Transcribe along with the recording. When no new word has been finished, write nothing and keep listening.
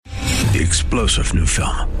The explosive new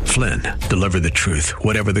film, Flynn, deliver the truth,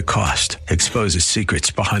 whatever the cost, exposes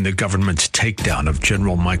secrets behind the government's takedown of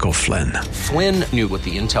General Michael Flynn. Flynn knew what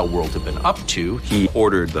the intel world had been up to. He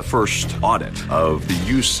ordered the first audit of the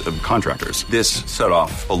use of contractors. This set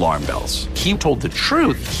off alarm bells. He told the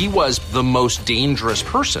truth. He was the most dangerous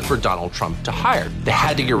person for Donald Trump to hire. They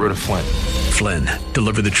had to get rid of Flynn. Flynn,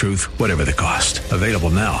 deliver the truth, whatever the cost. Available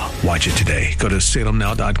now. Watch it today. Go to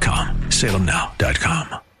salemnow.com.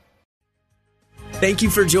 salemnow.com. Thank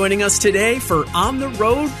you for joining us today for On the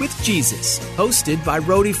Road with Jesus, hosted by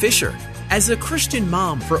Rhode Fisher. As a Christian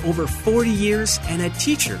mom for over 40 years and a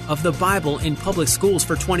teacher of the Bible in public schools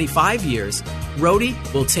for 25 years, Rhode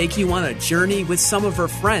will take you on a journey with some of her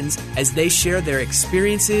friends as they share their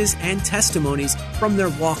experiences and testimonies from their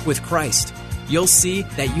walk with Christ. You'll see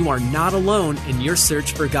that you are not alone in your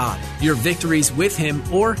search for God, your victories with Him,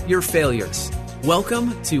 or your failures.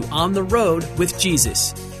 Welcome to On the Road with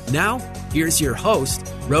Jesus. Now, here's your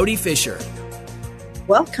host, Rhode Fisher.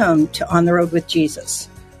 Welcome to On the Road with Jesus.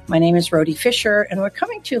 My name is Rhode Fisher, and we're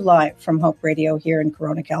coming to you live from Hope Radio here in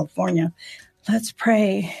Corona, California. Let's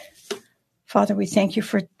pray. Father, we thank you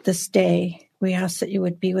for this day. We ask that you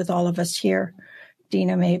would be with all of us here.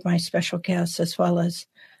 Dina made my special guests, as well as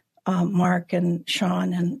Mark and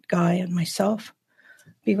Sean and Guy and myself.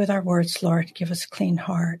 Be with our words, Lord. Give us a clean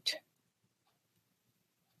heart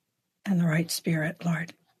and the right spirit,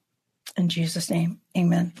 Lord. In Jesus' name,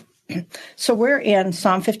 amen. So we're in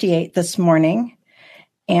Psalm 58 this morning,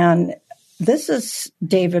 and this is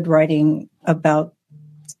David writing about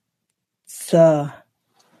the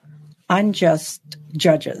unjust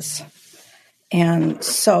judges. And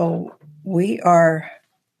so we are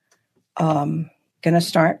going to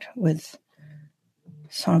start with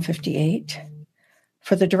Psalm 58.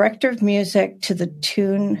 For the director of music to the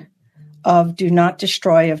tune of Do Not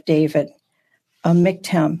Destroy of David, a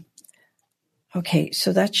Miktam. Okay,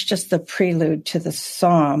 so that's just the prelude to the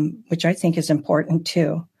psalm, which I think is important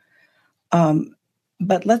too.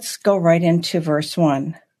 But let's go right into verse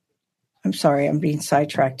 1. I'm sorry, I'm being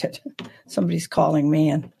sidetracked. Somebody's calling me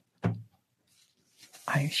and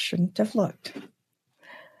I shouldn't have looked.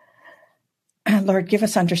 Lord, give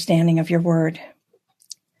us understanding of your word.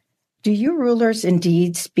 Do you rulers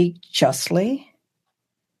indeed speak justly?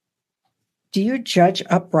 Do you judge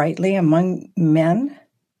uprightly among men?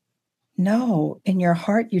 No, in your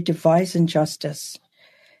heart you devise injustice,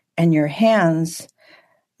 and your hands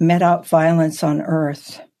met out violence on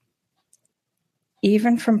earth.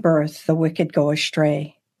 Even from birth the wicked go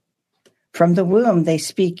astray. From the womb they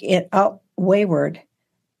speak it out wayward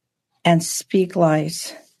and speak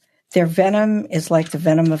lies. Their venom is like the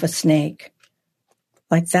venom of a snake,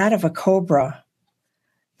 like that of a cobra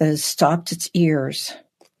that has stopped its ears,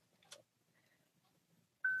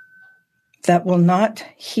 that will not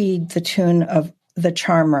heed the tune of the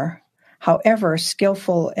charmer, however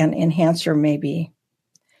skillful an enhancer may be.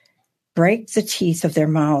 Break the teeth of their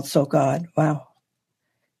mouths, O God. Wow.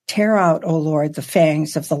 Tear out, O Lord, the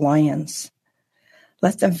fangs of the lions.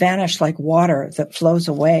 Let them vanish like water that flows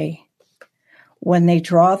away. When they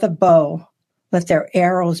draw the bow, let their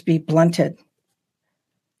arrows be blunted,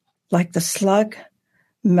 like the slug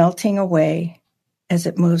melting away as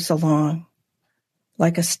it moves along.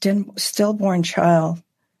 Like a stillborn child,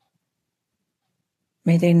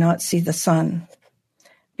 may they not see the sun.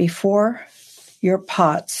 Before your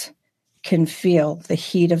pots can feel the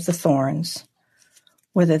heat of the thorns,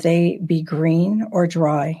 whether they be green or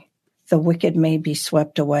dry, the wicked may be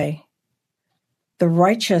swept away. The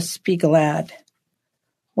righteous be glad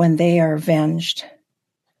when they are avenged,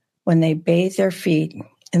 when they bathe their feet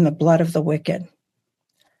in the blood of the wicked.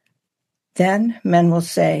 Then men will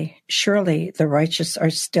say, surely the righteous are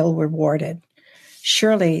still rewarded.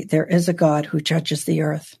 Surely there is a God who judges the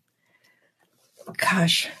earth.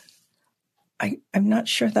 Gosh, I'm not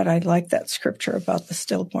sure that I like that scripture about the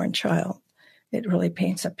stillborn child. It really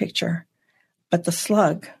paints a picture. But the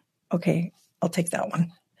slug, okay, I'll take that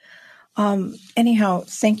one. Anyhow,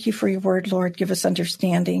 thank you for your word, Lord. Give us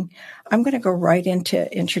understanding. I'm going to go right into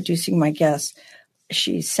introducing my guest.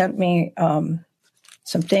 She sent me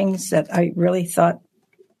some things that I really thought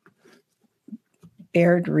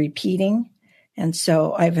bared repeating. And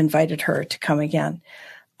so I've invited her to come again.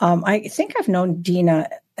 I think I've known Dina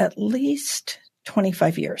at least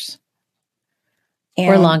 25 years.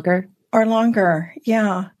 Or longer. Or longer,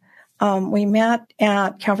 yeah. We met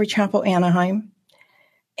at Calvary Chapel, Anaheim.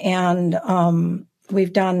 And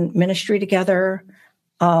we've done ministry together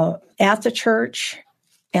at the church.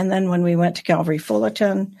 And then when we went to Calvary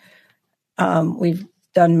Fullerton, we've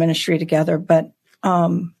done ministry together. But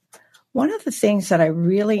one of the things that I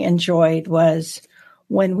really enjoyed was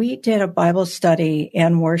when we did a Bible study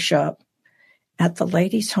and worship at the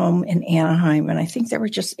ladies' home in Anaheim, and I think there were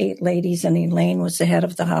just 8 ladies, and Elaine was the head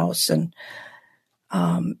of the house, and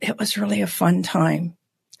it was really a fun time.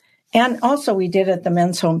 And also we did at the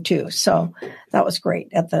men's home too, so that was great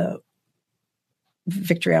at the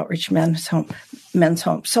Victory Outreach men's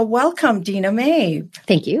home. So welcome, Dina Mae.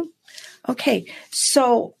 Thank you. Okay,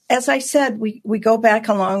 so as I said, we go back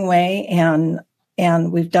a long way, and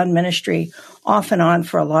we've done ministry off and on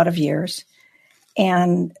for a lot of years.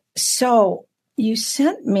 And so you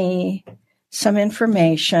sent me some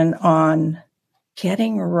information on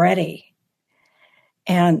getting ready.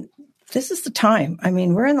 And this is the time. I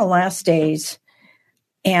mean, we're in the last days,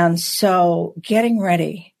 and so getting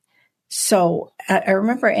ready. So I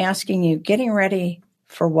remember asking you, getting ready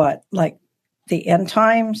for what? Like the end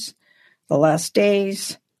times, the last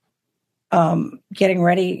days, getting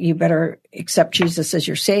ready, you better accept Jesus as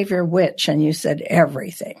your Savior, which? And you said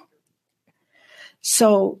everything.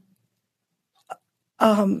 So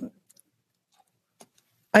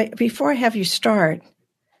before I have you start,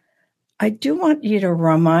 I do want you to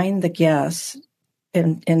remind the guests,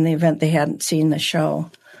 in the event they hadn't seen the show,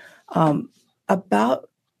 about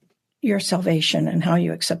your salvation and how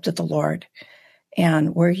you accepted the Lord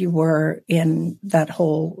and where you were in that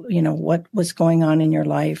whole, what was going on in your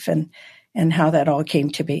life and how that all came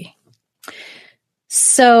to be.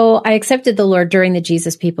 So I accepted the Lord during the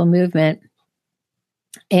Jesus People movement,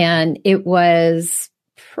 and it was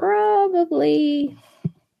probably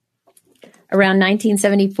around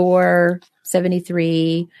 1974,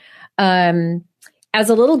 73. As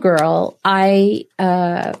a little girl, I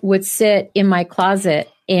would sit in my closet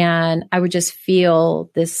and I would just feel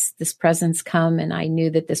this presence come, and I knew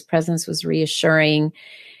that this presence was reassuring.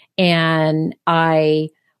 And I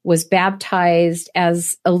was baptized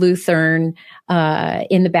as a Lutheran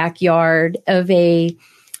in the backyard of a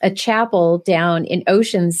chapel down in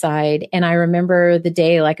Oceanside. And I remember the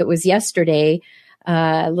day like it was yesterday,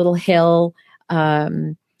 a little hill,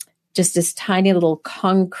 just this tiny little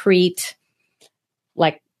concrete,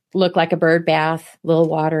 looked like a bird bath, little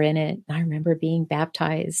water in it. I remember being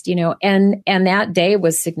baptized, and that day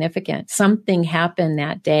was significant. Something happened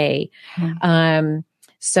that day.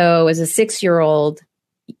 So as a 6-year-old,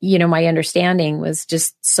 my understanding was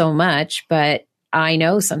just so much, but I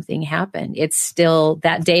know something happened.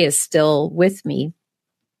 That day is still with me.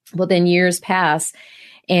 Well, then years pass,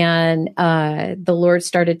 and the Lord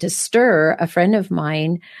started to stir a friend of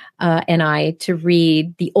mine and I to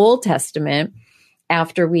read the Old Testament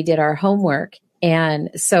after we did our homework.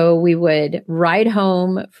 And so we would ride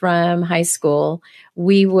home from high school.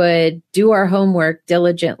 We would do our homework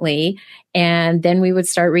diligently, and then we would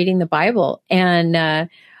start reading the Bible. And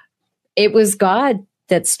it was God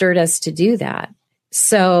that stirred us to do that.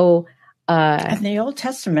 So, and the Old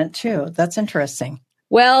Testament too. That's interesting.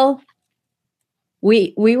 Well,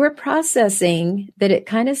 we were processing that it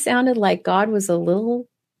kind of sounded like God was a little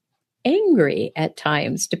angry at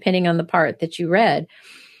times, depending on the part that you read.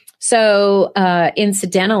 So, not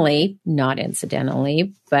incidentally,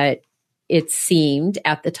 but it seemed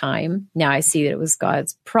at the time, now I see that it was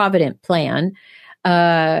God's provident plan.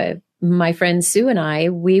 My friend Sue and I,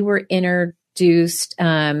 we were introduced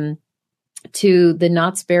to the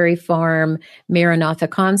Knott's Berry Farm Maranatha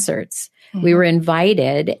concerts. Mm-hmm. We were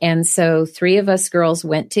invited. And so 3 of us girls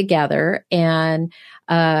went together, and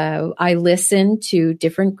I listened to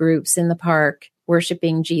different groups in the park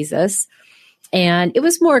worshiping Jesus. And it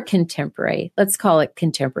was more contemporary. Let's call it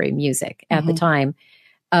contemporary music at the time.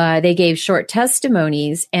 They gave short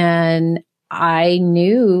testimonies, and I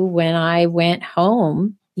knew when I went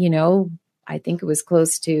home, I think it was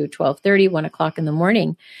close to 12:30, 1 o'clock in the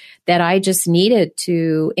morning, that I just needed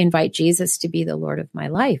to invite Jesus to be the Lord of my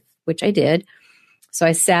life, which I did. So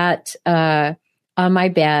I sat on my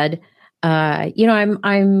bed.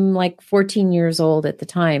 I'm like 14 years old at the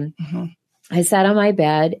time. Mm-hmm. I sat on my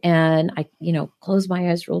bed and I, closed my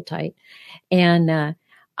eyes real tight. And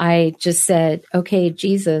I just said, okay,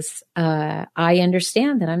 Jesus, I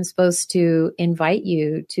understand that I'm supposed to invite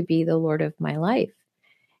you to be the Lord of my life.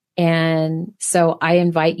 And so I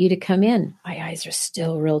invite you to come in. My eyes are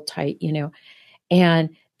still real tight, and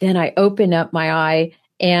then I open up my eye,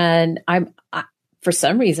 and for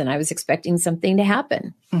some reason, I was expecting something to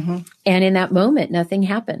happen. Mm-hmm. And in that moment, nothing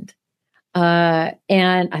happened. And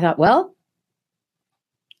I thought, well,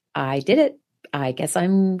 I did it. I guess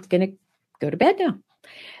I'm going to go to bed now.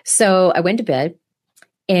 So I went to bed,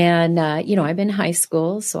 and, I'm in high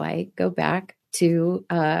school, so I go back to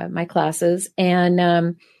my classes,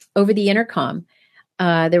 and over the intercom,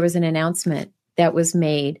 there was an announcement that was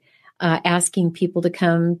made asking people to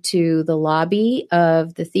come to the lobby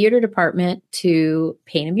of the theater department to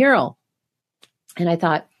paint a mural. And I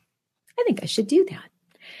thought, I think I should do that.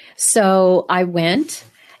 So I went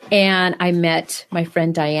and I met my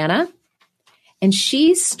friend Diana, and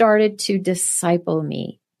she started to disciple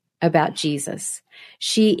me about Jesus.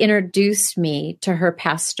 She introduced me to her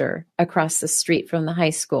pastor across the street from the high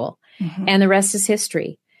school, and the rest is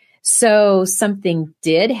history. So something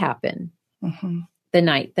did happen the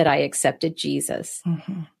night that I accepted Jesus.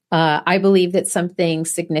 I believe that something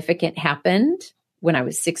significant happened when I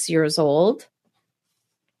was 6 years old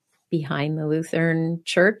behind the Lutheran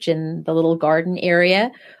church in the little garden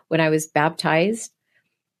area when I was baptized.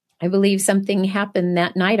 I believe something happened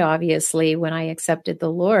that night, obviously, when I accepted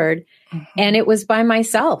the Lord, and it was by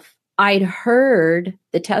myself. I'd heard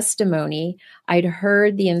the testimony, I'd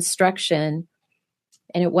heard the instruction,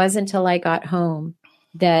 and it wasn't until I got home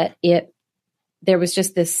that there was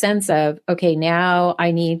just this sense of, okay, now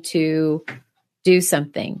I need to do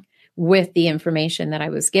something with the information that I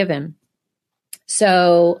was given.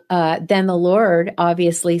 So then the Lord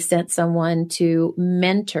obviously sent someone to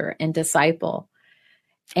mentor and disciple.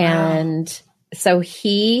 And so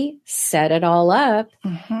he set it all up.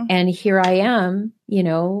 And here I am,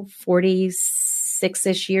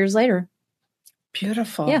 46-ish years later.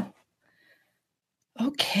 Beautiful. Yeah.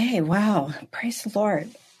 Okay. Wow. Praise the Lord.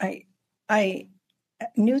 I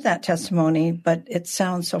knew that testimony, but it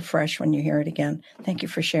sounds so fresh when you hear it again. Thank you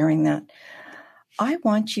for sharing that. I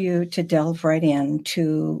want you to delve right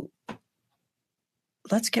into,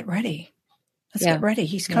 let's get ready. Let's get ready.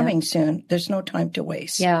 He's coming soon. There's no time to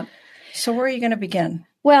waste. Yeah. So where are you going to begin?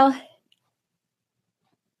 Well,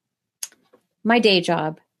 my day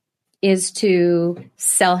job is to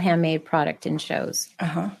sell handmade product in shows.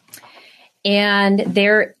 And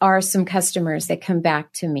there are some customers that come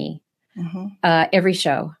back to me every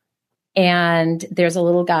show. And there's a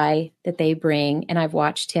little guy that they bring, and I've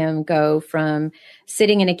watched him go from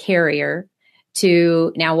sitting in a carrier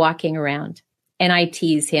to now walking around. And I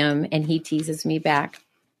tease him, and he teases me back.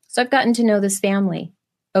 So I've gotten to know this family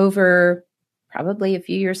over probably a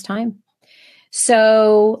few years' time.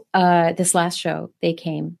 So this last show, they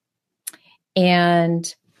came,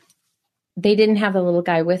 and they didn't have the little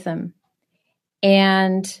guy with them.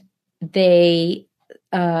 And they,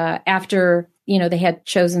 after, they had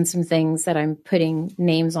chosen some things that I'm putting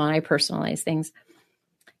names on, I personalize things.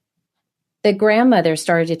 The grandmother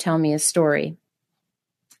started to tell me a story.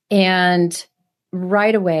 And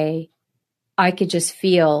right away, I could just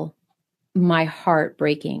feel my heart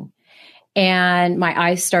breaking. And my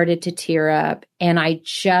eyes started to tear up. And I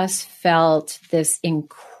just felt this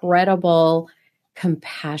incredible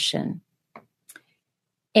compassion.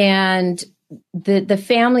 And the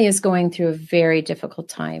family is going through a very difficult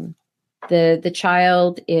time. The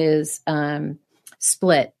child is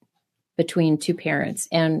split between two parents,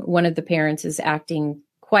 and one of the parents is acting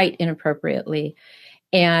quite inappropriately,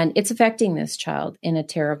 and it's affecting this child in a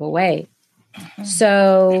terrible way.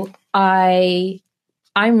 So I'm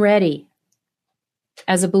ready.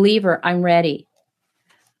 As a believer, I'm ready.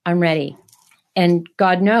 And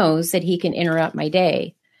God knows that he can interrupt my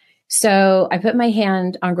day. So I put my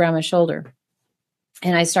hand on Grandma's shoulder,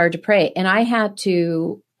 and I started to pray, and I had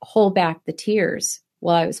to hold back the tears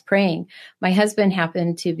while I was praying. My husband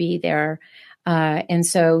happened to be there. And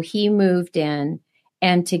so he moved in,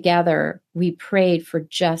 and together we prayed for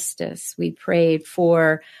justice. We prayed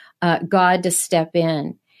for God to step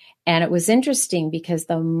in. And it was interesting because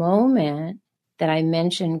the moment that I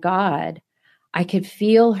mentioned God, I could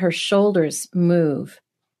feel her shoulders move.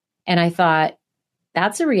 And I thought,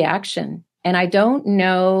 that's a reaction. And I don't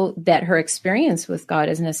know that her experience with God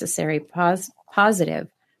is necessarily positive.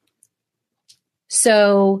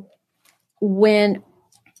 So when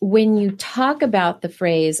you talk about the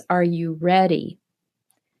phrase, are you ready?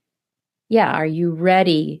 Yeah, are you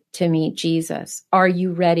ready to meet Jesus? Are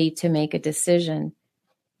you ready to make a decision?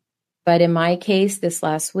 But in my case, this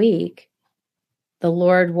last week, the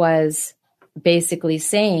Lord was basically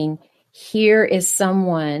saying, here is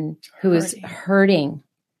someone who is hurting.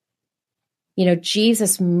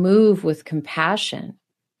 Jesus moved with compassion.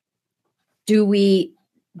 Do we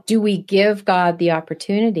give God the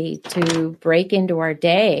opportunity to break into our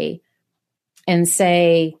day and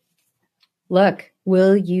say, look,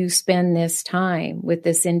 will you spend this time with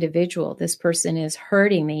this individual? This person is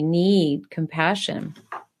hurting. They need compassion.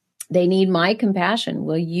 They need my compassion.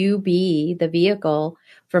 Will you be the vehicle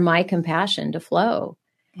for my compassion to flow?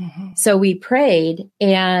 So we prayed,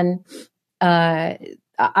 and I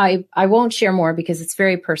won't share more because it's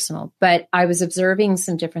very personal, but I was observing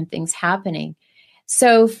some different things happening.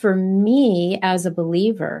 So for me as a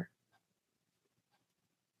believer,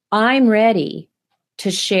 I'm ready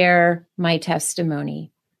to share my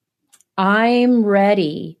testimony. I'm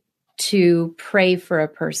ready to pray for a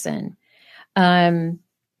person. I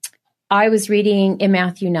was reading in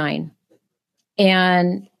Matthew 9,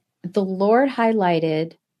 and the Lord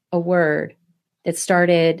highlighted a word that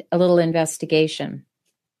started a little investigation.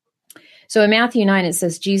 So in Matthew 9, it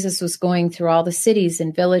says Jesus was going through all the cities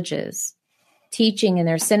and villages, teaching in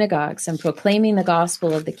their synagogues and proclaiming the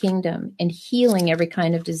gospel of the kingdom and healing every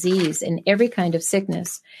kind of disease and every kind of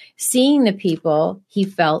sickness. Seeing the people, he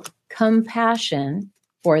felt compassion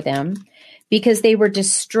for them because they were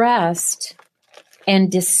distressed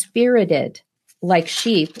and dispirited like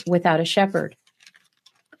sheep without a shepherd.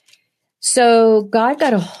 So God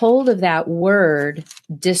got a hold of that word,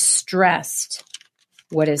 distressed.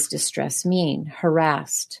 What does distress mean?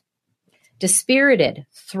 Harassed. Dispirited,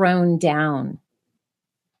 thrown down.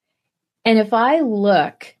 And if I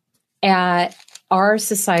look at our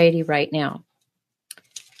society right now,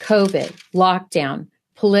 COVID, lockdown,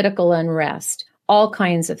 political unrest, all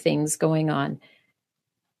kinds of things going on,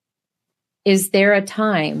 is there a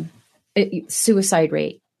time, suicide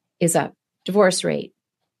rate is up, divorce rate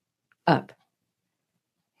up,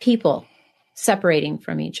 people separating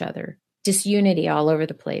from each other, disunity all over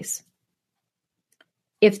the place.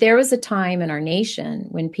 If there was a time in our nation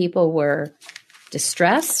when people were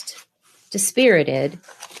distressed, dispirited,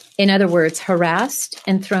 in other words, harassed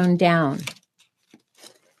and thrown down,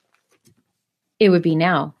 it would be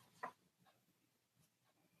now.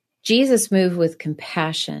 Jesus moved with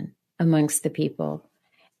compassion amongst the people.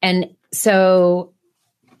 And so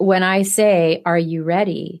when I say, are you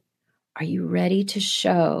ready? Are you ready to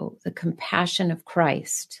show the compassion of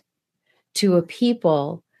Christ to a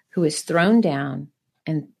people who is thrown down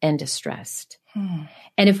and distressed?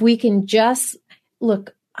 And if we can just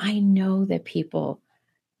look, I know that people,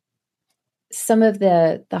 some of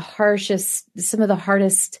the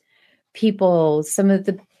hardest people,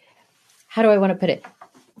 how do I want to put it?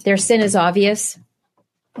 Their sin is obvious.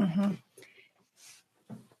 Mm-hmm.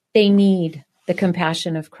 They need the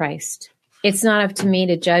compassion of Christ. It's not up to me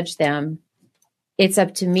to judge them. It's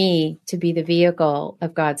up to me to be the vehicle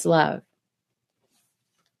of God's love.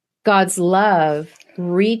 God's love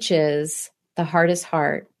reaches the hardest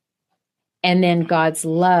heart, and then God's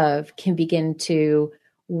love can begin to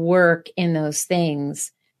work in those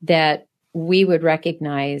things that we would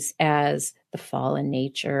recognize as the fallen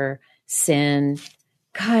nature, sin.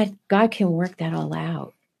 God can work that all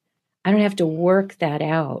out. I don't have to work that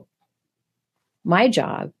out. My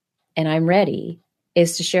job, and I'm ready,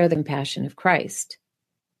 is to share the compassion of Christ.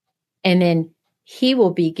 And then he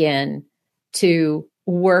will begin to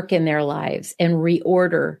work in their lives and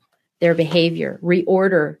reorder their behavior,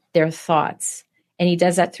 reorder their thoughts. And he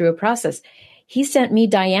does that through a process. He sent me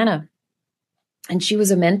Diana, and she was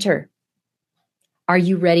a mentor. Are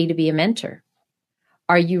you ready to be a mentor?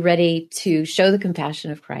 Are you ready to show the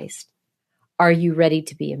compassion of Christ? Are you ready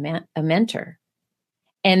to be a mentor?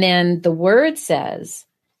 And then the word says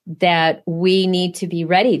that we need to be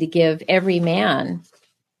ready to give every man,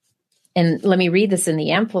 and let me read this in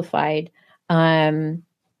the Amplified.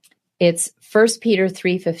 It's 1 Peter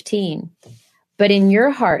 3:15. But in your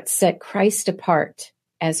hearts set Christ apart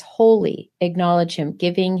as holy, acknowledge him,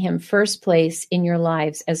 giving him first place in your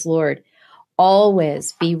lives as Lord.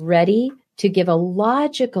 Always be ready to give a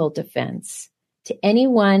logical defense to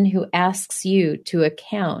anyone who asks you to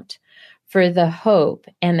account for the hope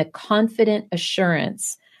and the confident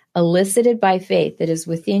assurance elicited by faith that is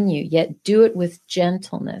within you, yet do it with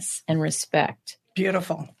gentleness and respect.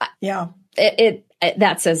 Beautiful. Yeah. It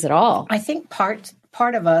that says it all. I think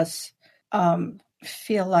part of us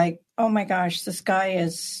feel like, oh my gosh, this guy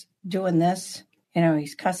is doing this. You know,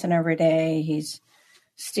 he's cussing every day. He's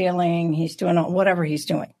stealing. He's doing whatever he's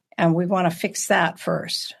doing. And we want to fix that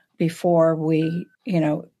first before we,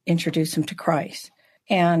 introduce him to Christ.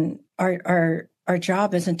 And our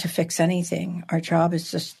job isn't to fix anything. Our job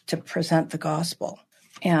is just to present the gospel.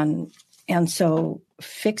 And so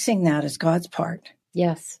fixing that is God's part.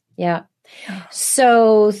 Yes. Yeah.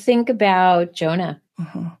 So think about Jonah.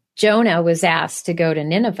 Mm-hmm. Jonah was asked to go to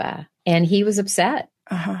Nineveh, and he was upset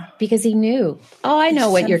because he knew, I know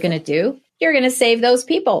what you're going to do. You're going to save those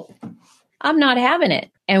people. I'm not having it.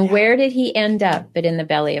 And where did he end up but in the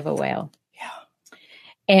belly of a whale? Yeah.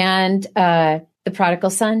 And the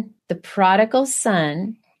prodigal son? The prodigal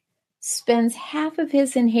son spends half of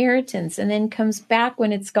his inheritance and then comes back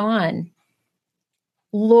when it's gone.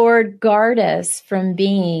 Lord, guard us from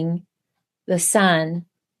being the son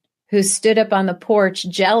who stood up on the porch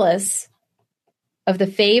jealous of the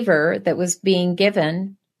favor that was being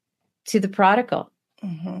given to the prodigal.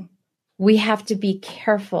 Mm-hmm. we have to be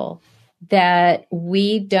careful that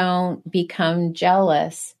we don't become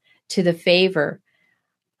jealous to the favor.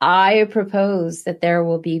 I propose that there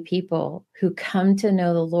will be people who come to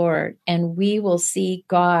know the Lord, and we will see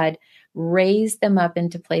God raise them up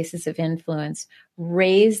into places of influence,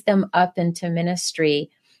 raise them up into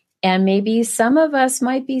ministry. And maybe some of us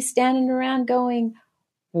might be standing around going,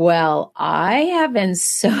 well, I haven't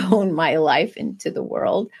sown my life into the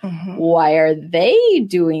world. Mm-hmm. Why are they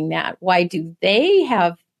doing that? Why do they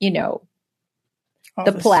have,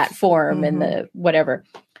 the platform and the whatever?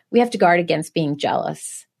 We have to guard against being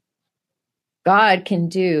jealous. God can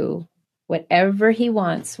do whatever he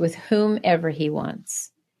wants with whomever he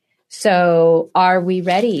wants. So are we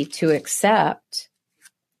ready to accept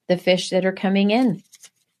the fish that are coming in?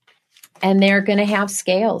 And they're going to have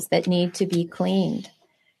scales that need to be cleaned.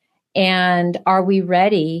 And are we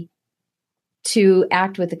ready to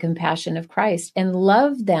act with the compassion of Christ and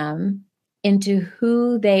love them into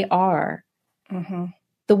who they are,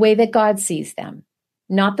 the way that God sees them?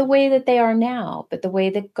 Not the way that they are now, but the way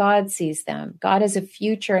that God sees them. God has a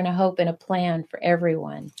future and a hope and a plan for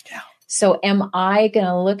everyone. Yeah. So am I going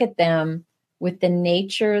to look at them with the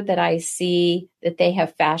nature that I see that they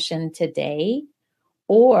have fashioned today?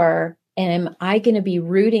 Or am I going to be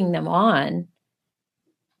rooting them on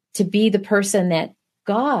to be the person that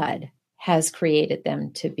God has created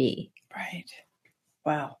them to be? Right.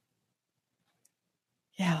 Wow.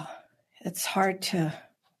 Yeah. It's hard to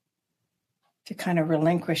kind of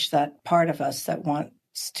relinquish that part of us that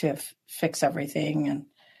wants to fix everything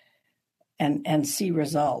and see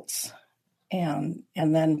results and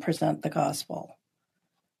then present the gospel.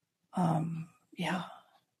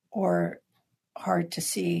 Or hard to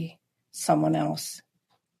see someone else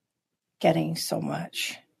getting so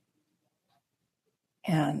much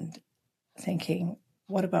and thinking,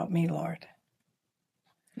 what about me, Lord?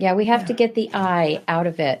 Yeah, we have to get the I out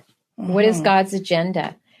of it. What is God's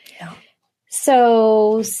agenda? Yeah.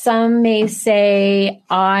 So some may say,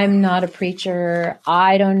 I'm not a preacher.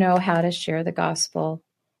 I don't know how to share the gospel.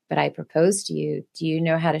 But I propose to you, do you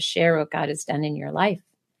know how to share what God has done in your life?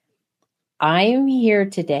 I am here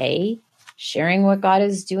today sharing what God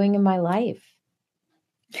is doing in my life.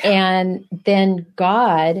 Yeah. And then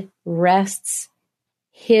God rests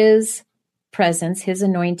his presence, his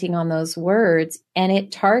anointing on those words, and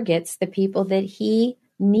it targets the people that he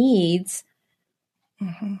needs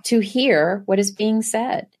to hear what is being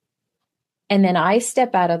said. And then I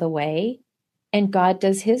step out of the way and God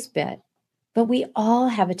does his bit. But we all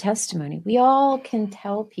have a testimony. We all can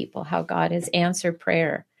tell people how God has answered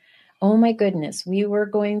prayer. Oh my goodness, we were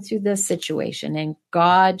going through this situation and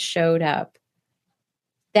God showed up.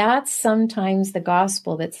 That's sometimes the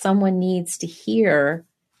gospel that someone needs to hear.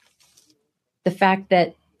 The fact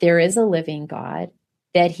that there is a living God,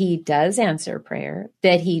 that he does answer prayer,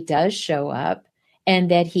 that he does show up,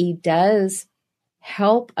 and that he does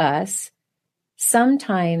help us.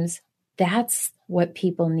 Sometimes that's what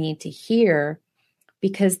people need to hear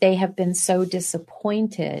because they have been so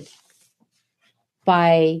disappointed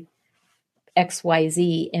by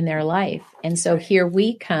XYZ in their life. And so here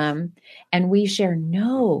we come and we share,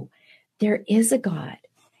 no, there is a God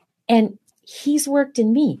and he's worked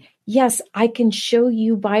in me. Yes, I can show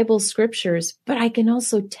you Bible scriptures, but I can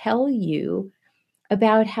also tell you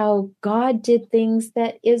about how God did things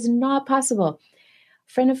that is not possible.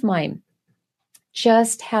 A friend of mine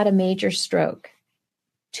just had a major stroke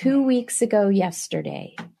 2 weeks ago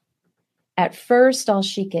yesterday. At first, all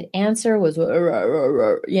she could answer was,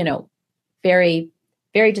 very,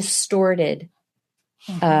 very distorted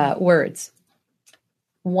words.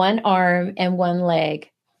 One arm and one leg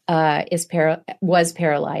was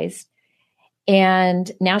paralyzed. And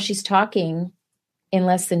now she's talking in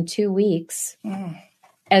less than 2 weeks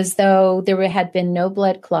as though there had been no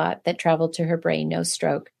blood clot that traveled to her brain, no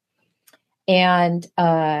stroke. And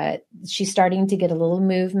she's starting to get a little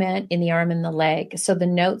movement in the arm and the leg. So the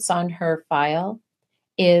notes on her file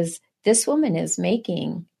is, this woman is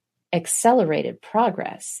making accelerated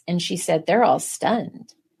progress. And she said, they're all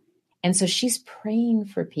stunned. And so she's praying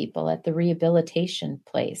for people at the rehabilitation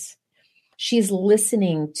place. She's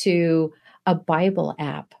listening to a Bible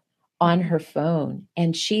app on her phone,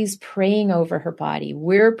 and she's praying over her body.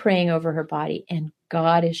 We're praying over her body, and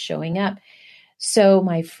God is showing up. So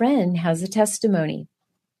my friend has a testimony.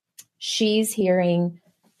 She's hearing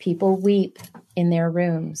people weep in their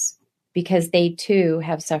rooms because they too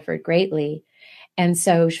have suffered greatly. And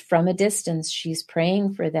so from a distance, she's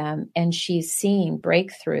praying for them and she's seeing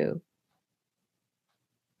breakthrough.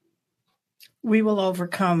 We will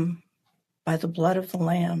overcome by the blood of the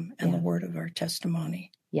Lamb and the word of our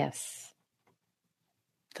testimony. Yes.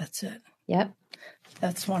 That's it. Yep.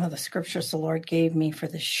 That's one of the scriptures the Lord gave me for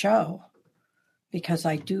the show, because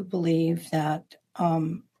I do believe that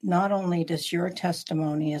not only does your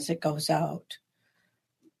testimony as it goes out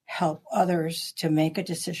help others to make a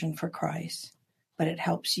decision for Christ, but it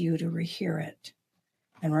helps you to rehear it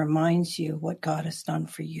and reminds you what God has done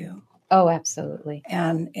for you. Oh, absolutely.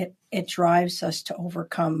 And it drives us to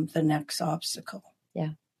overcome the next obstacle.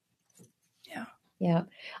 Yeah. Yeah. Yeah.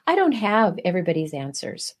 I don't have everybody's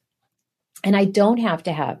answers, and I don't have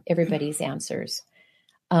to have everybody's answers.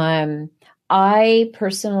 I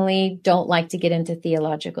personally don't like to get into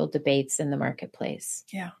theological debates in the marketplace.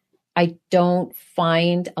 Yeah. I don't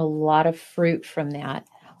find a lot of fruit from that.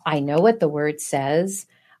 I know what the word says.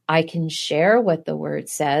 I can share what the word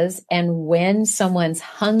says. And when someone's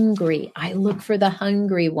hungry, I look for the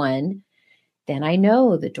hungry one. Then I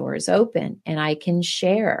know the door is open and I can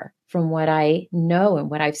share from what I know and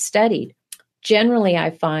what I've studied. Generally,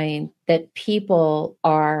 I find that people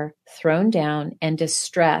are thrown down and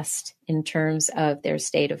distressed in terms of their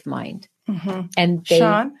state of mind. Mm-hmm. And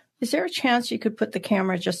Sean, is there a chance you could put the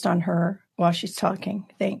camera just on her while she's talking?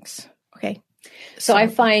 Thanks. Okay. So I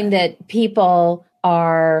find that people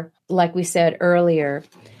are, like we said earlier,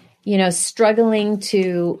 struggling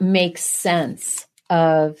to make sense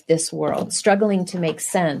of this world, struggling to make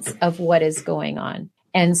sense of what is going on.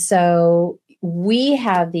 And so we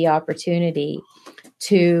have the opportunity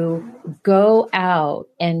to go out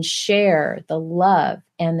and share the love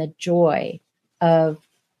and the joy of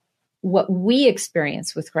what we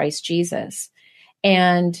experience with Christ Jesus.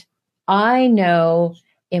 And I know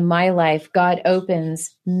in my life, God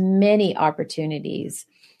opens many opportunities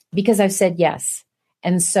because I've said yes.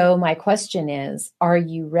 And so my question is, are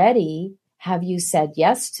you ready? Have you said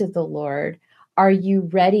yes to the Lord? Are you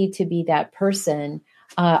ready to be that person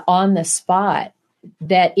on the spot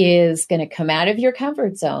that is going to come out of your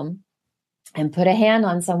comfort zone and put a hand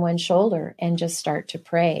on someone's shoulder and just start to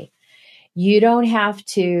pray? You don't have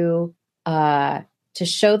to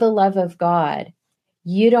show the love of God.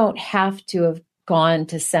 You don't have to have gone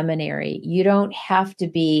to seminary. You don't have to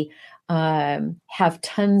be have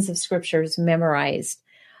tons of scriptures memorized.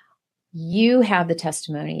 You have the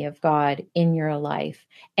testimony of God in your life,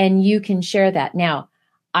 and you can share that. Now,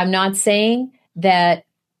 I'm not saying that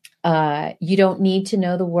you don't need to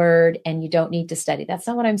know the word and you don't need to study. That's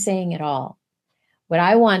not what I'm saying at all. What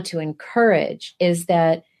I want to encourage is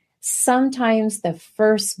that sometimes the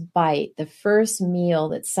first bite, the first meal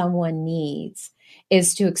that someone needs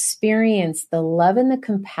is to experience the love and the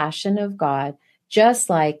compassion of God, just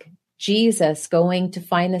like Jesus going to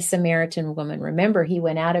find the Samaritan woman. Remember, he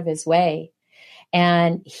went out of his way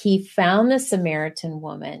and he found the Samaritan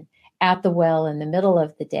woman at the well in the middle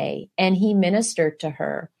of the day, and he ministered to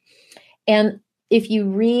her. And if you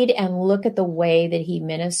read and look at the way that he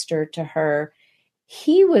ministered to her,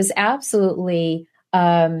 he was absolutely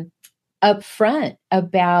upfront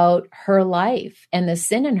about her life and the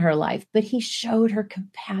sin in her life, but he showed her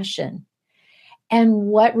compassion. And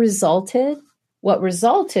what resulted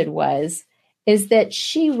is that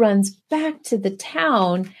she runs back to the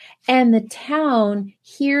town, and the town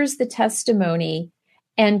hears the testimony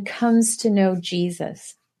and comes to know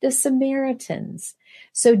Jesus, the Samaritans.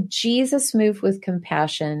 So Jesus moved with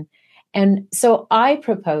compassion. And so I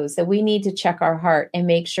propose that we need to check our heart and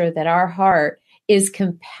make sure that our heart is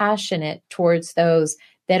compassionate towards those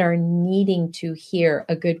that are needing to hear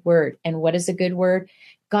a good word. And what is a good word?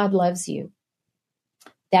 God loves you.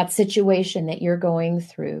 That situation that you're going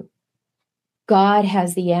through, God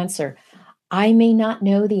has the answer. I may not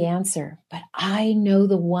know the answer, but I know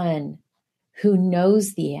the one who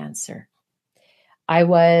knows the answer. I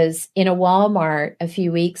was in a Walmart a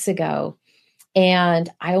few weeks ago, and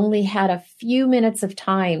I only had a few minutes of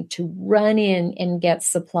time to run in and get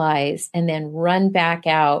supplies and then run back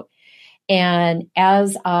out. And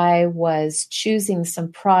as I was choosing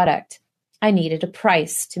some product, I needed a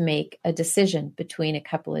price to make a decision between a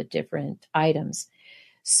couple of different items.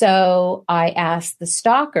 So I asked the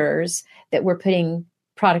stockers that were putting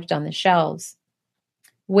product on the shelves,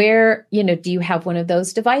 where, do you have one of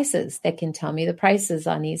those devices that can tell me the prices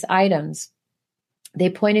on these items? They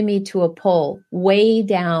pointed me to a pole way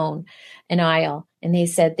down an aisle, and they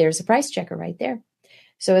said, there's a price checker right there.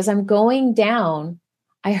 So as I'm going down,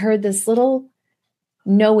 I heard this little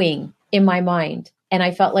knowing in my mind, and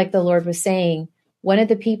I felt like the Lord was saying, one of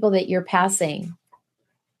the people that you're passing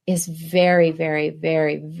is very, very,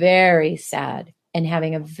 very, very sad and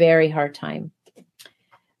having a very hard time.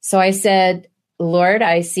 So I said, Lord,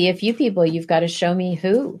 I see a few people. You've got to show me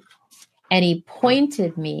who. And he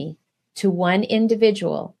pointed me to one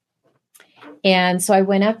individual. And so I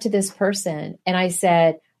went up to this person and I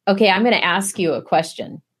said, okay, I'm going to ask you a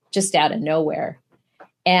question just out of nowhere.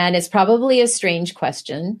 And it's probably a strange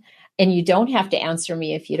question, and you don't have to answer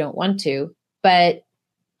me if you don't want to, but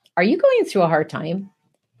are you going through a hard time?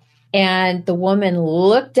 And the woman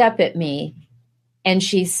looked up at me and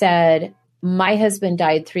she said, my husband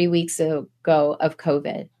died 3 weeks ago of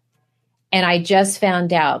COVID. And I just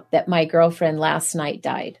found out that my girlfriend last night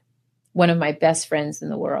died, one of my best friends in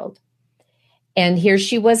the world. And here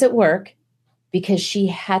she was at work because she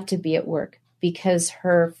had to be at work because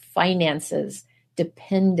her finances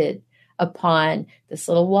depended upon this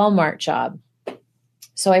little Walmart job.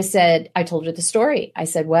 So I told her the story. I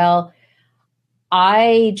said, well,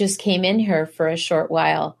 I just came in here for a short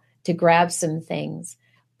while to grab some things,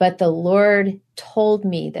 but the Lord told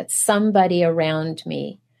me that somebody around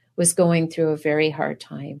me was going through a very hard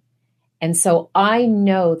time. And so I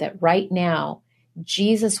know that right now,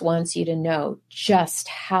 Jesus wants you to know just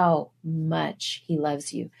how much he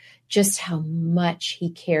loves you, just how much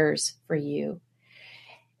he cares for you.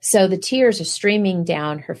 So the tears are streaming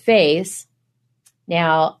down her face.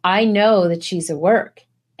 Now, I know that she's at work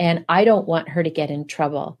and I don't want her to get in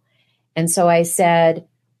trouble. And so I said,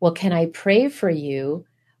 well, can I pray for you?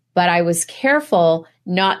 But I was careful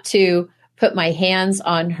not to put my hands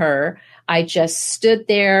on her. I just stood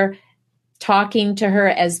there talking to her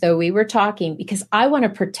as though we were talking because I want to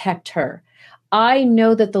protect her. I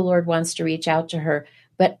know that the Lord wants to reach out to her,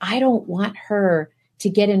 but I don't want her to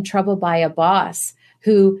get in trouble by a boss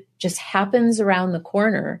who just happens around the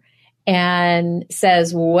corner and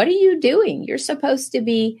says, what are you doing? You're supposed to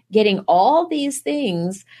be getting all these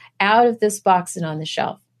things out of this box and on the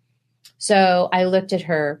shelf. So I looked at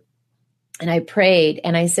her and I prayed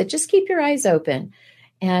and I said, just keep your eyes open.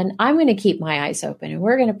 And I'm going to keep my eyes open and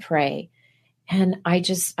we're going to pray. And I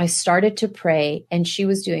started to pray and she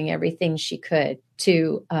was doing everything she could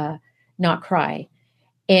to not cry.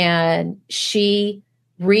 And she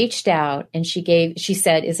reached out and she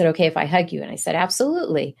said, is it okay if I hug you? And I said,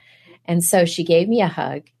 absolutely. And so she gave me a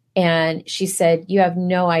hug and she said, you have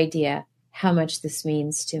no idea how much this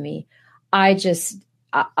means to me. I've just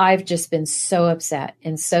been so upset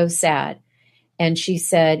and so sad. And she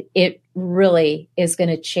said, it really is going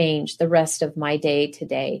to change the rest of my day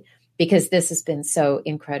today because this has been so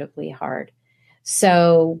incredibly hard.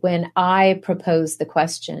 So when I proposed the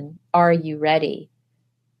question, are you ready?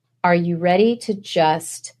 Are you ready to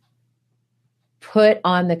just put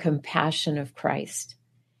on the compassion of Christ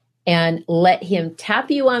and let him tap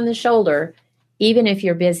you on the shoulder, even if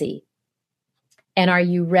you're busy? And are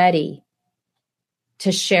you ready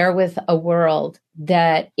to share with a world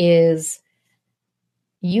that is,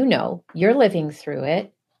 you're living through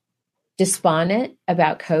it, despondent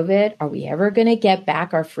about COVID? Are we ever going to get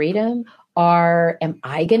back our freedom? Am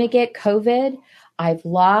I going to get COVID? I've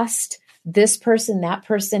lost this person, that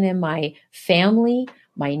person in my family.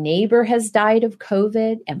 My neighbor has died of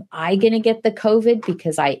COVID. Am I going to get the COVID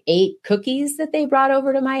because I ate cookies that they brought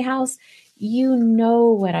over to my house? You know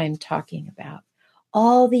what I'm talking about.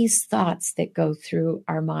 All these thoughts that go through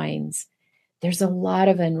our minds. There's a lot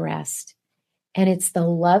of unrest. And it's the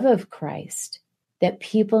love of Christ that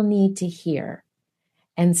people need to hear.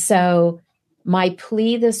 And so my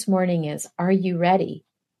plea this morning is, are you ready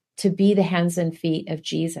to be the hands and feet of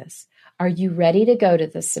Jesus? Are you ready to go to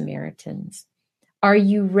the Samaritans? Are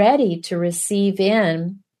you ready to receive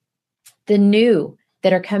in the new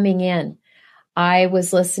that are coming in? I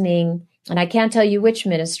was listening, and I can't tell you which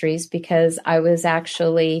ministries because I was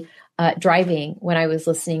actually driving when I was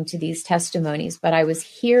listening to these testimonies, but I was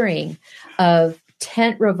hearing of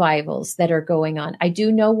tent revivals that are going on. I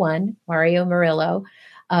do know one, Mario Murillo.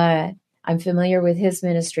 I'm familiar with his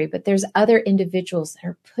ministry, but there's other individuals that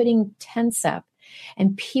are putting tents up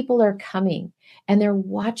and people are coming and they're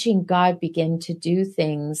watching God begin to do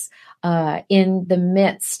things in the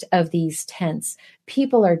midst of these tents.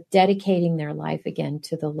 People are dedicating their life again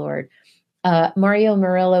to the Lord. Mario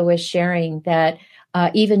Murillo was sharing that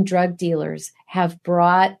even drug dealers have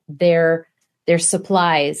brought their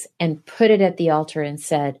supplies and put it at the altar and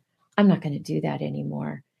said, I'm not going to do that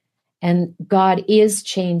anymore. And God is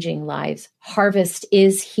changing lives. Harvest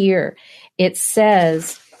is here. It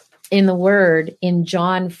says in the word in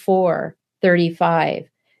John 4:35,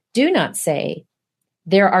 do not say,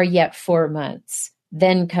 there are yet 4 months,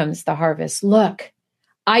 then comes the harvest. Look,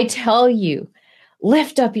 I tell you,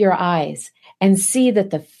 lift up your eyes and see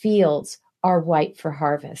that the fields are white for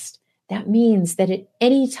harvest. That means that at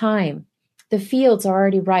any time, the fields are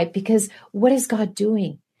already ripe because what is God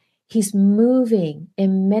doing? He's moving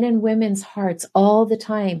in men and women's hearts all the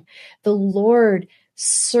time. The Lord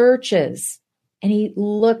searches and he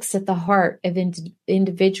looks at the heart of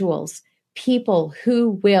individuals, people who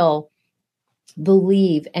will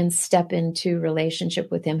believe and step into relationship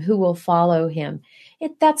with him, who will follow him.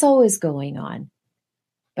 That's always going on.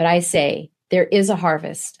 But I say, there is a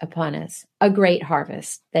harvest upon us, a great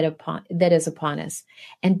harvest that is upon us.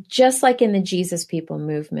 And just like in the Jesus People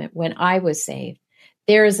movement, when I was saved,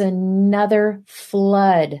 there is another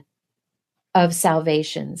flood of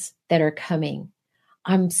salvations that are coming.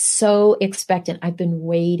 I'm so expectant. I've been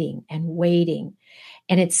waiting and waiting,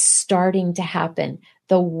 and it's starting to happen.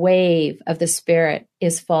 The wave of the Spirit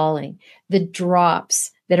is falling. The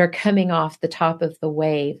drops that are coming off the top of the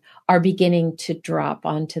wave are beginning to drop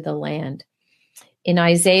onto the land. In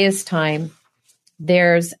Isaiah's time,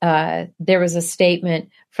 there was a statement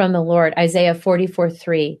from the Lord, Isaiah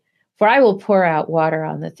 44:3, "For I will pour out water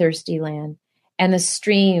on the thirsty land, and the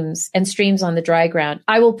streams on the dry ground.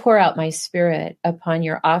 I will pour out my Spirit upon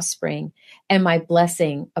your offspring and my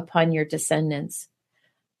blessing upon your descendants."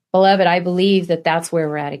 Beloved, I believe that that's where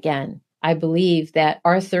we're at again. I believe that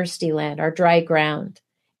our thirsty land, our dry ground,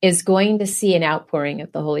 is going to see an outpouring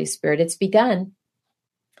of the Holy Spirit. It's begun.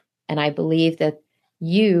 And I believe that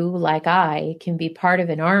you, like I, can be part of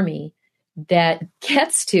an army that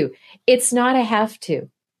gets to. It's not a have to.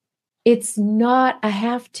 It's not a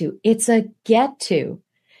have to. It's a get to.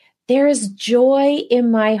 There is joy in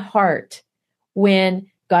my heart when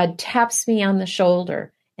God taps me on the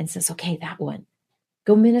shoulder and says, okay, that one,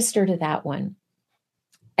 go minister to that one.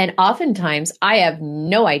 And oftentimes I have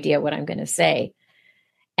no idea what I'm going to say.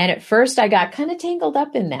 And at first I got kind of tangled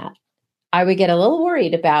up in that. I would get a little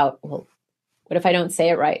worried about, well, what if I don't say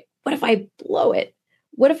it right? What if I blow it?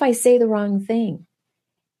 What if I say the wrong thing?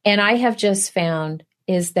 And I have just found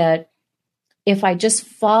is that if I just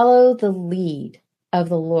follow the lead of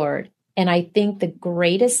the Lord, and I think the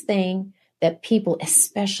greatest thing that people,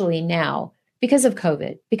 especially now, because of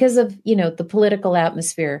COVID, because of, the political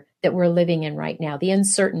atmosphere that we're living in right now, the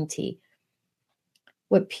uncertainty,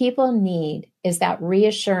 what people need is that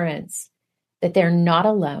reassurance that they're not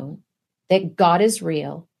alone, that God is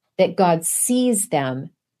real, that God sees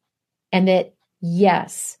them, and that,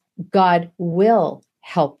 yes, God will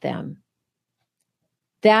help them.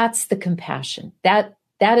 That's the compassion. That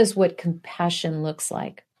is what compassion looks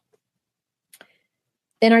like.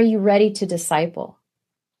 Then are you ready to disciple?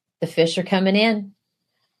 The fish are coming in.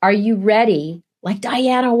 Are you ready? Like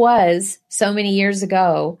Diana was so many years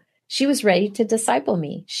ago, she was ready to disciple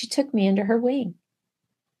me. She took me under her wing.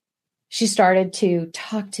 She started to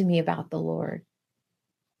talk to me about the Lord.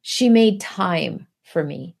 She made time for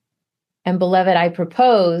me. And beloved, I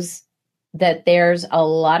propose that there's a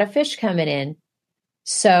lot of fish coming in.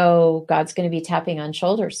 So God's going to be tapping on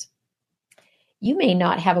shoulders. You may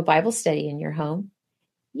not have a Bible study in your home.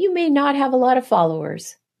 You may not have a lot of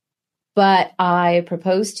followers. But I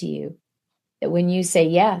propose to you that when you say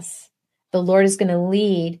yes, the Lord is going to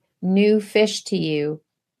lead new fish to you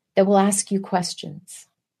that will ask you questions.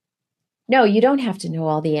 No, you don't have to know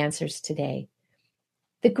all the answers today.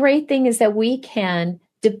 The great thing is that we can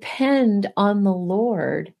depend on the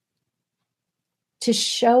Lord to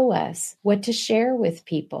show us what to share with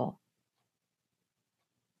people.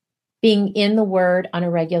 Being in the Word on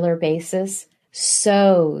a regular basis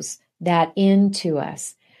sows that into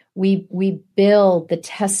us. We build the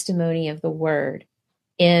testimony of the Word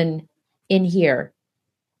in here.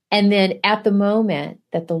 And then at the moment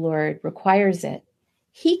that the Lord requires it,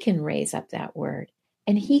 He can raise up that word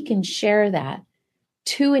and He can share that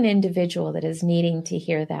to an individual that is needing to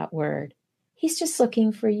hear that word. He's just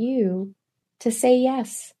looking for you to say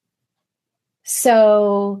yes.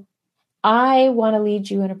 So I want to lead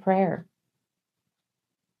you in a prayer.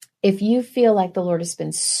 If you feel like the Lord has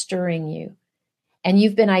been stirring you and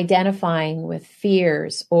you've been identifying with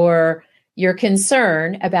fears or your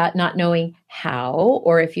concern about not knowing how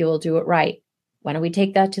or if you will do it right, why don't we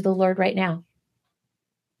take that to the Lord right now?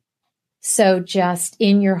 So just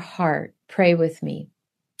in your heart, pray with me.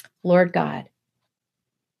 Lord God,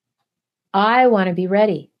 I want to be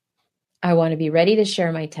ready. I want to be ready to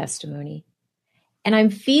share my testimony. And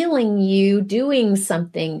I'm feeling you doing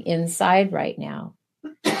something inside right now.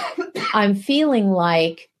 I'm feeling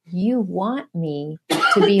like you want me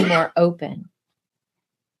to be more open.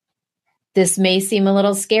 This may seem a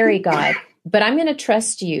little scary, God, but I'm going to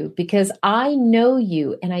trust you because I know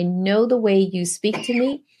you and I know the way you speak to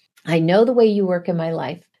me. I know the way you work in my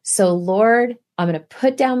life. So Lord, I'm going to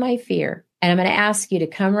put down my fear and I'm going to ask you to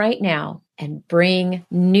come right now and bring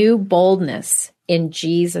new boldness in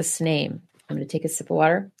Jesus' name. I'm going to take a sip of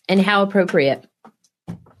water. And how appropriate.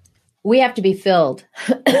 We have to be filled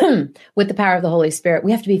with the power of the Holy Spirit.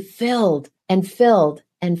 We have to be filled and filled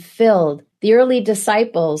and filled. The early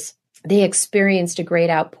disciples, they experienced a great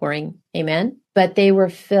outpouring. Amen. But they were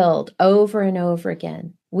filled over and over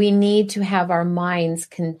again. We need to have our minds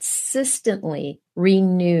consistently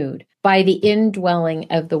renewed by the indwelling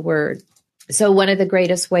of the word. So one of the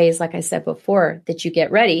greatest ways, like I said before, that you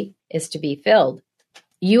get ready is to be filled.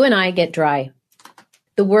 You and I get dry.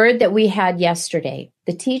 The word that we had yesterday,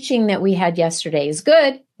 the teaching that we had yesterday is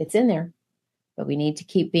good. It's in there, but we need to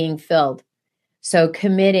keep being filled. So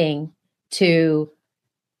committing to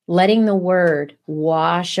letting the word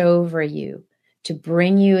wash over you to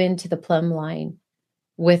bring you into the plumb line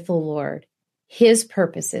with the Lord, his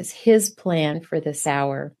purposes, his plan for this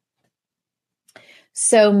hour.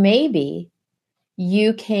 So maybe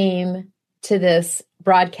you came to this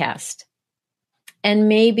broadcast and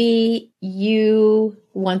maybe you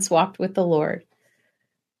once walked with the Lord,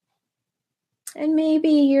 and maybe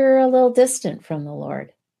you're a little distant from the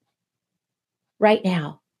Lord. Right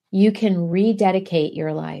now, you can rededicate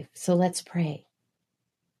your life. So let's pray.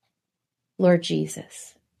 Lord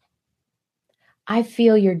Jesus, I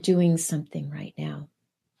feel you're doing something right now.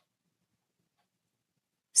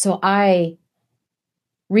 So I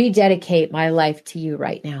rededicate my life to you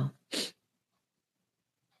right now.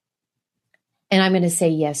 And I'm going to say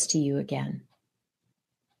yes to you again.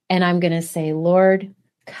 And I'm going to say, Lord,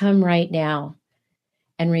 come right now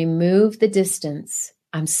and remove the distance.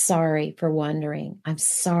 I'm sorry for wandering. I'm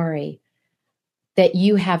sorry that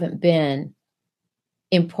you haven't been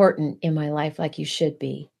important in my life like you should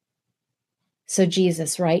be. So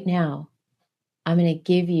Jesus, right now, I'm going to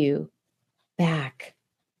give you back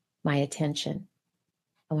my attention.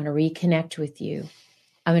 I want to reconnect with you.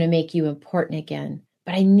 I'm going to make you important again,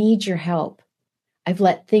 but I need your help. I've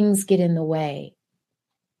let things get in the way.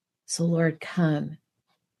 So Lord, come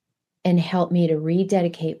and help me to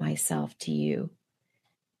rededicate myself to you.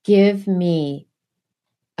 Give me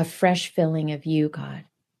a fresh filling of you, God,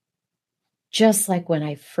 just like when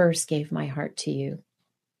I first gave my heart to you.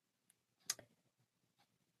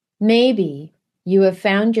 Maybe you have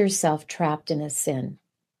found yourself trapped in a sin.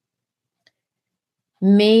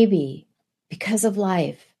 Maybe because of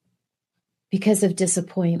life, because of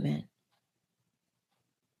disappointment,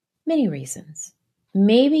 many reasons.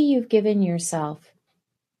 Maybe you've given yourself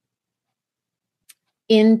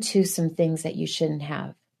into some things that you shouldn't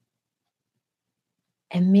have.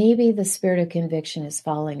 And maybe the spirit of conviction is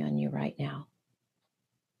falling on you right now.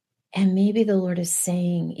 And maybe the Lord is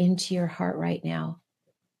saying into your heart right now,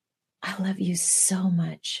 I love you so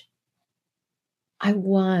much. I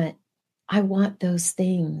want those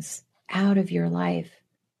things out of your life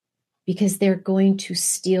because they're going to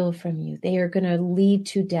steal from you. They are going to lead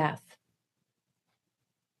to death.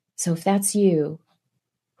 So if that's you,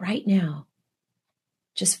 right now,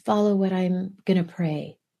 just follow what I'm going to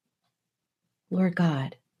pray. Lord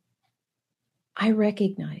God, I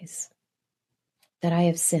recognize that I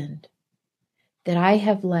have sinned, that I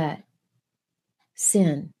have let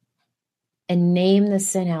sin, and name the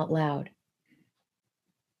sin out loud.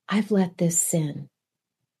 I've let this sin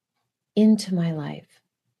into my life.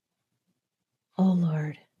 Oh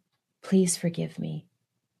Lord, please forgive me.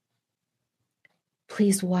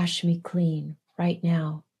 Please wash me clean right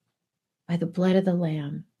now by the blood of the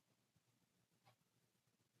Lamb.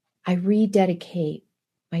 I rededicate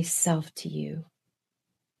myself to you,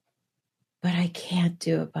 but I can't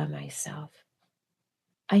do it by myself.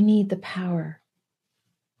 I need the power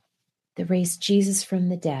that raised Jesus from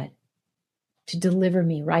the dead to deliver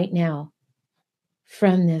me right now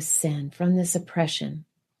from this sin, from this oppression.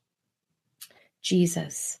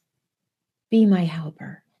 Jesus, be my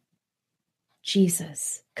helper.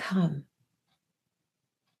 Jesus, come.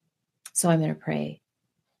 So I'm going to pray.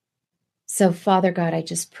 So Father God, I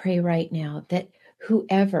just pray right now that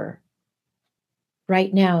whoever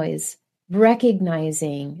right now is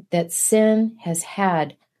recognizing that sin has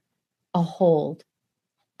had a hold,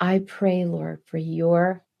 I pray, Lord, for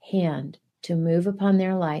your hand to move upon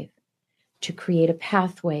their life, to create a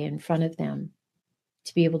pathway in front of them,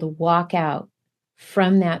 to be able to walk out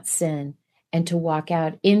from that sin and to walk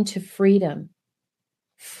out into freedom,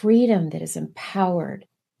 freedom that is empowered,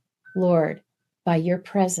 Lord, by your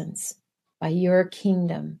presence, by your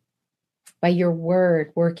kingdom, by your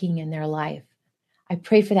word working in their life. I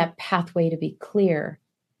pray for that pathway to be clear.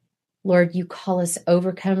 Lord, you call us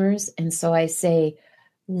overcomers, and so I say,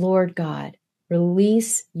 Lord God,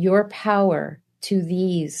 release your power to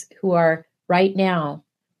these who are right now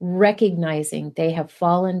recognizing they have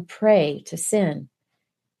fallen prey to sin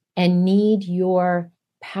and need your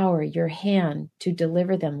power, your hand to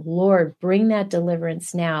deliver them. Lord, bring that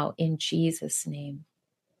deliverance now in Jesus' name.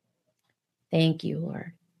 Thank you,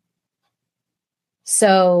 Lord.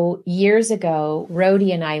 So years ago, Rhode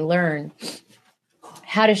and I learned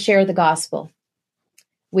how to share the gospel.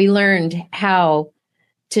 We learned how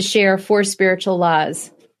to share 4 spiritual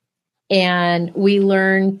laws. And we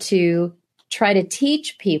learned to try to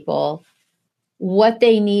teach people what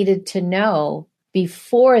they needed to know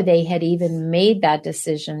before they had even made that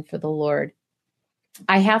decision for the Lord.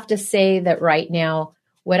 I have to say that right now,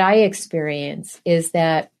 what I experience is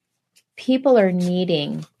that people are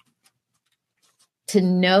needing to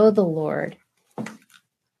know the Lord,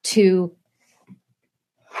 to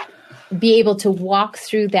be able to walk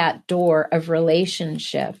through that door of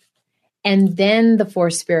relationship, and then the 4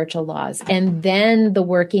 spiritual laws, and then the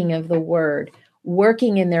working of the word,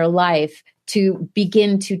 working in their life to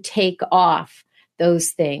begin to take off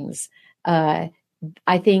those things. I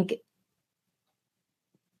think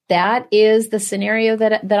that is the scenario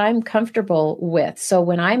that I'm comfortable with. So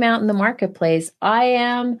when I'm out in the marketplace, I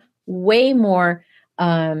am way more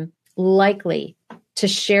likely to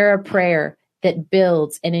share a prayer that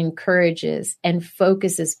builds and encourages and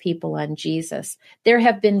focuses people on Jesus. There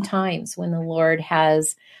have been times when the Lord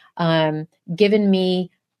has given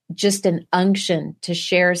me just an unction to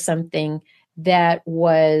share something that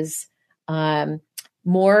was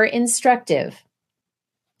more instructive,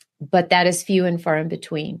 but that is few and far in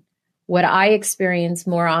between. What I experience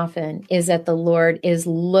more often is that the Lord is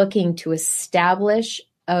looking to establish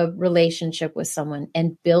a relationship with someone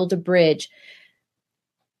and build a bridge,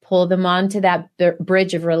 pull them onto that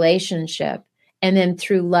bridge of relationship, and then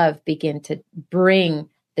through love begin to bring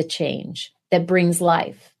the change that brings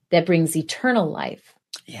life, that brings eternal life.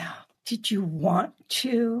 Yeah. Did you want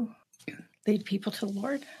to lead people to the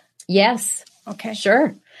Lord? Yes. Okay.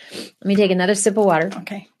 Sure. Let me take another sip of water.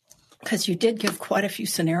 Okay. Because you did give quite a few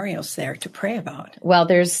scenarios there to pray about. Well,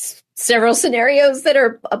 there's several scenarios that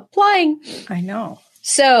are applying. I know.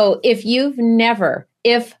 So if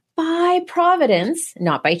by providence,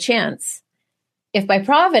 not by chance, if by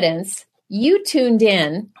providence you tuned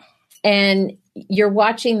in and you're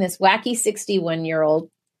watching this wacky 61-year-old.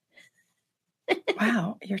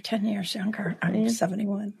 Wow, you're 10 years younger. I'm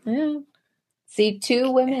 71. Yeah. See,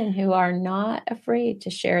 2 women who are not afraid to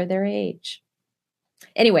share their age.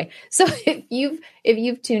 Anyway, so if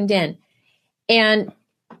you've tuned in and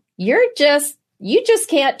you just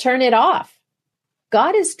can't turn it off.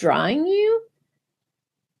 God is drawing you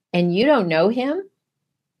and you don't know him,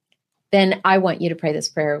 then I want you to pray this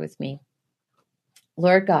prayer with me.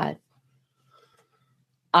 Lord God,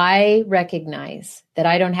 I recognize that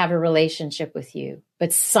I don't have a relationship with you,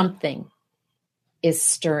 but something is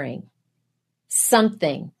stirring.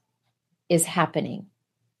 Something is happening.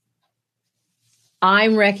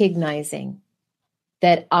 I'm recognizing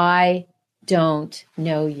that I don't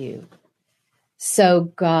know you. So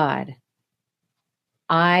God,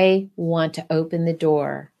 I want to open the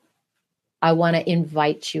door. I want to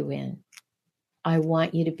invite you in. I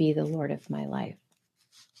want you to be the Lord of my life.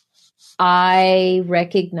 I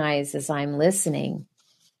recognize as I'm listening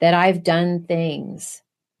that I've done things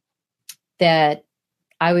that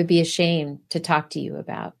I would be ashamed to talk to you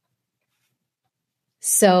about.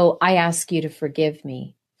 So I ask you to forgive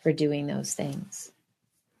me for doing those things.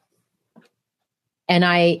 And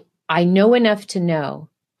I know enough to know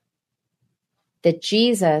that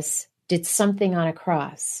Jesus did something on a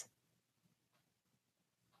cross.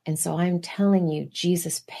 And so I'm telling you,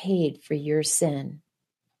 Jesus paid for your sin.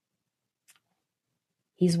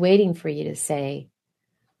 He's waiting for you to say,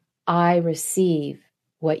 I receive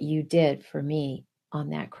what you did for me on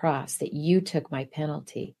that cross, that you took my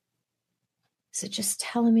penalty. So just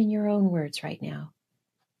tell him in your own words right now,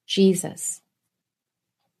 Jesus,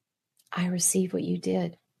 I receive what you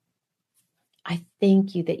did. I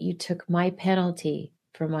thank you that you took my penalty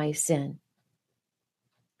for my sin.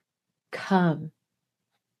 Come.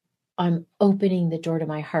 I'm opening the door to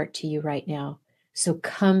my heart to you right now. So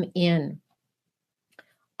come in.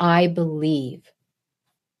 I believe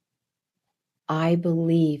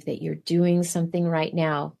that you're doing something right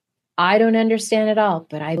now. I don't understand it all,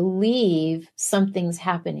 but I believe something's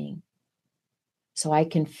happening. So I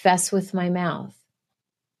confess with my mouth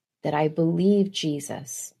that I believe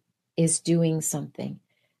Jesus is doing something.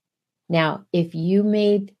 Now, if you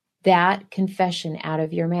made that confession out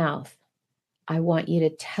of your mouth, I want you to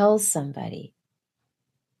tell somebody,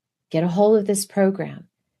 get a hold of this program,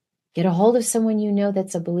 get a hold of someone you know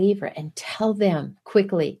that's a believer, and tell them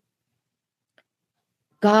quickly,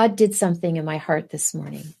 God did something in my heart this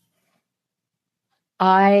morning.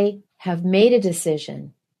 I have made a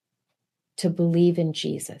decision to believe in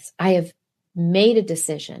Jesus. I have made a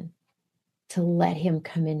decision to let him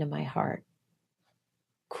come into my heart.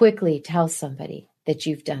 Quickly tell somebody that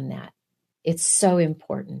you've done that. It's so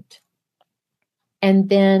important. And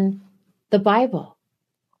then the Bible.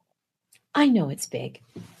 I know it's big.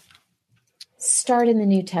 Start in the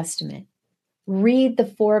New Testament. Read the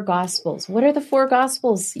 4 Gospels. What are the 4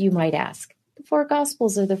 Gospels, you might ask? The 4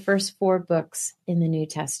 Gospels are the first 4 books in the New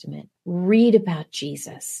Testament. Read about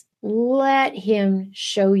Jesus. Let him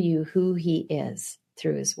show you who he is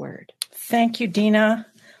through his word. Thank you, Dina.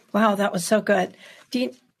 Wow, that was so good.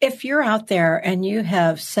 Dina, if you're out there and you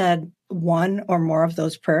have said one or more of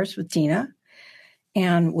those prayers with Dina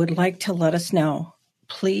and would like to let us know,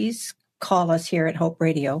 please call us here at Hope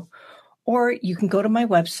Radio, or you can go to my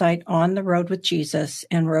website, On the Road with Jesus,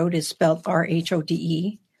 and Rhode is spelled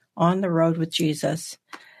R-H-O-D-E, On the Road with Jesus,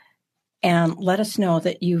 and let us know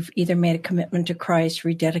that you've either made a commitment to Christ,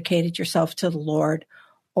 rededicated yourself to the Lord,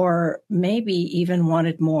 or maybe even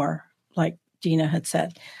wanted more, like Dina had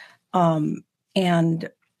said, and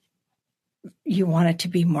you wanted to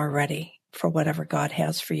be more ready for whatever God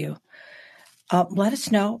has for you. Let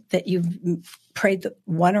us know that you've prayed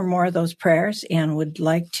one or more of those prayers and would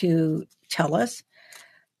like to tell us.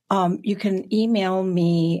 You can email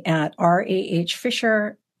me at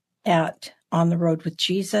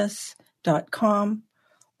rahfisher@ontheroadwithjesus.com,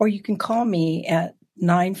 or you can call me at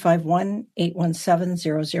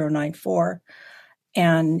 951-817-0094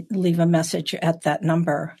 and leave a message at that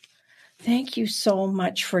number. Thank you so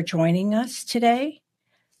much for joining us today.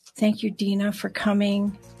 Thank you, Dina, for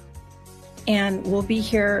coming. And we'll be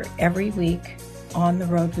here every week on the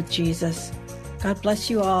Road with Jesus. God bless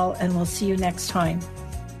you all, and we'll see you next time.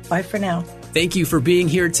 Bye for now. Thank you for being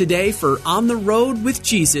here today for On the Road with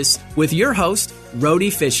Jesus with your host,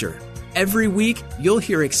 Rhode Fisher. Every week, you'll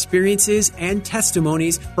hear experiences and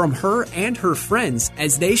testimonies from her and her friends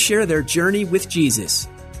as they share their journey with Jesus.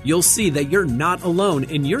 You'll see that you're not alone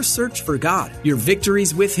in your search for God, your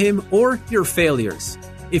victories with Him, or your failures.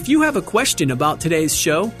 If you have a question about today's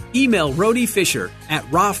show, email Rhode Fisher at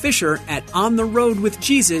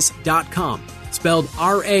rawfisher@ontheroadwithjesus.com, spelled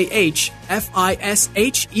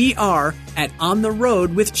RAHFISHER at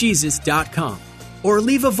ontheroadwithjesus.com, or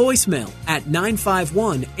leave a voicemail at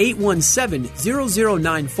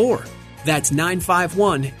 951-817-0094. That's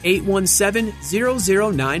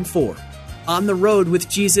 951-817-0094. On the Road with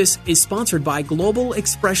Jesus is sponsored by Global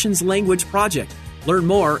Expressions Language Project. Learn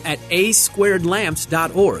more at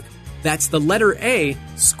asquaredlamps.org. That's the letter A,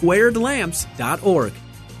 squaredlamps.org.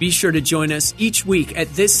 Be sure to join us each week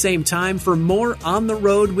at this same time for more On the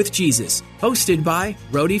Road with Jesus, hosted by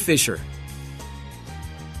Rhode Fisher.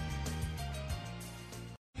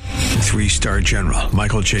 3-star General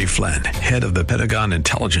Michael J. Flynn, head of the Pentagon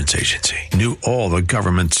Intelligence Agency, knew all the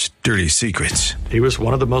government's dirty secrets. He was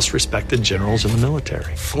one of the most respected generals in the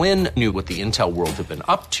military. Flynn knew what the intel world had been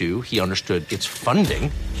up to. He understood its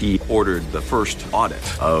funding. He ordered the first audit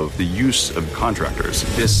of the use of contractors.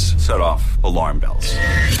 This set off alarm bells.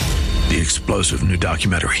 The explosive new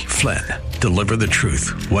documentary, Flynn, Deliver the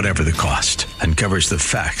Truth, Whatever the Cost, uncovers the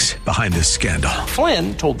facts behind this scandal.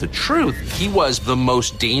 Flynn told the truth. He was the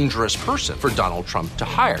most dangerous person for Donald Trump to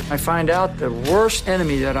hire. I find out the worst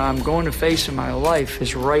enemy that I'm going to face in my life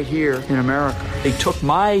is right here in America. They took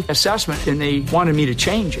my assessment and they wanted me to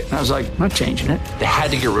change it. And I was like, I'm not changing it. They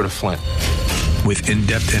had to get rid of Flynn. With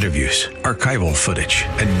in-depth interviews, archival footage,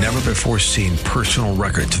 and never-before-seen personal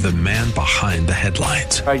records of the man behind the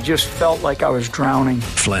headlines. I just felt like I was drowning.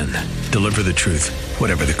 Flynn, Deliver the Truth,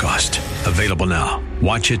 Whatever the Cost. Available now.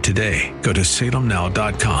 Watch it today. Go to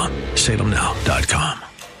salemnow.com. salemnow.com.